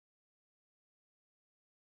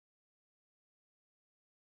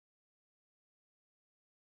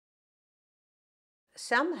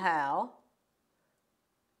somehow,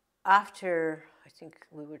 after, I think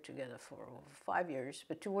we were together for over 5 years,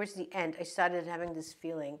 but towards the end, I started having this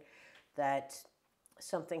feeling that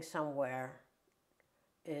something somewhere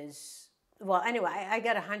is, well, anyway, I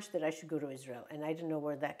got a hunch that I should go to Israel, and I didn't know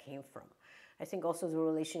where that came from. I think also the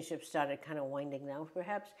relationship started kind of winding down,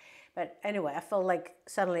 perhaps. But anyway, I felt like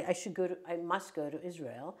suddenly I must go to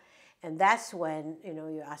Israel. And that's when,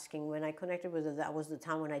 you're asking when I connected with it, that was the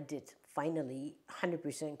time when I did finally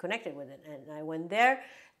 100% connected with it. And I went there,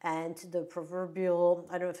 and the proverbial,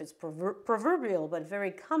 I don't know if it's proverbial, but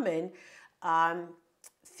very common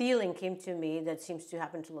feeling came to me that seems to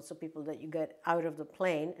happen to lots of people, that you get out of the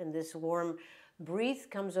plane and this warm breeze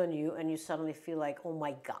comes on you and you suddenly feel like, oh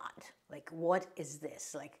my God, like what is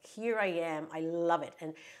this? Like here I am, I love it.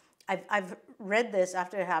 And I've read this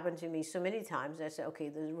after it happened to me so many times. I said, okay,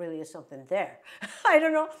 there really is something there. I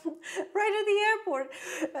don't know, right at the airport.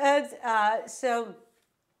 And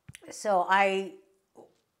so I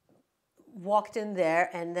walked in there,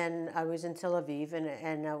 and then I was in Tel Aviv,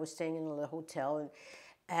 and I was staying in a hotel,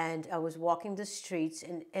 and I was walking the streets,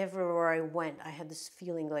 and everywhere I went, I had this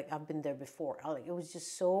feeling like I've been there before. Like it was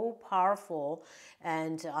just so powerful.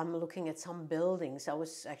 And I'm looking at some buildings. I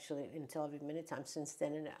was actually in Tel Aviv many times since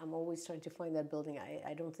then, and I'm always trying to find that building.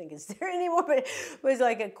 I don't think it's there anymore, but it was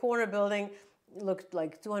like a corner building, looked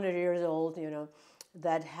like 200 years old,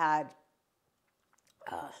 that had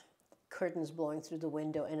curtains blowing through the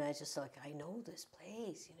window, and I just like, I know this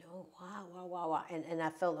place, wow. And I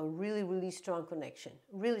felt a really, really strong connection,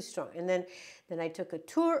 really strong. And then I took a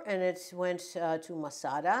tour, and it went to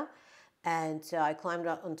Masada, and I climbed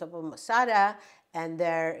up on top of Masada, and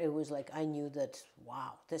there it was like, I knew that,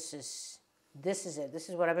 wow, this is it. This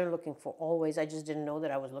is what I've been looking for always. I just didn't know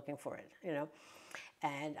that I was looking for it,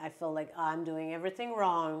 And I felt like I'm doing everything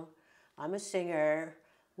wrong. I'm a singer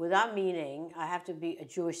without meaning. I have to be a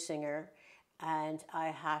Jewish singer, and I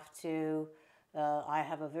have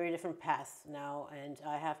a very different path now, and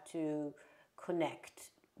I have to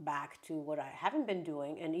connect back to what I haven't been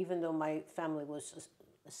doing. And even though my family was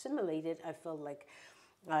assimilated, I felt like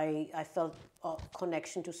I felt a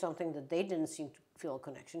connection to something that they didn't seem to feel a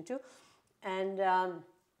connection to. And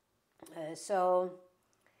so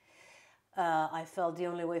I felt the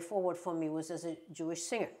only way forward for me was as a Jewish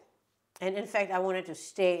singer. And in fact, I wanted to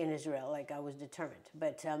stay in Israel, like I was determined.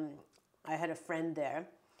 But I had a friend there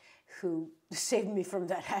who saved me from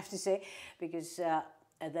that, I have to say, because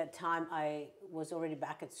at that time I was already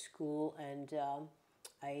back at school, and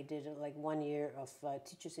I did like 1 year of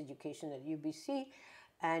teacher's education at UBC.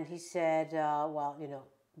 And he said, well,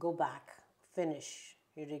 go back, finish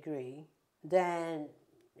your degree, then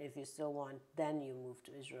if you still want, then you move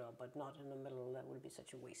to Israel, but not in the middle. That would be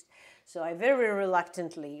such a waste. So I very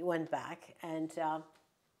reluctantly went back and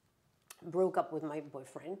broke up with my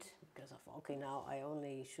boyfriend, because I thought, okay, now I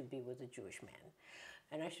only should be with a Jewish man,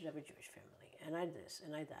 and I should have a Jewish family, and I this,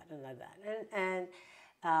 and I that, and I that. And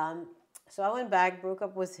so I went back, broke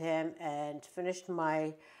up with him, and finished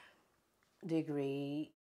my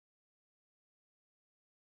degree.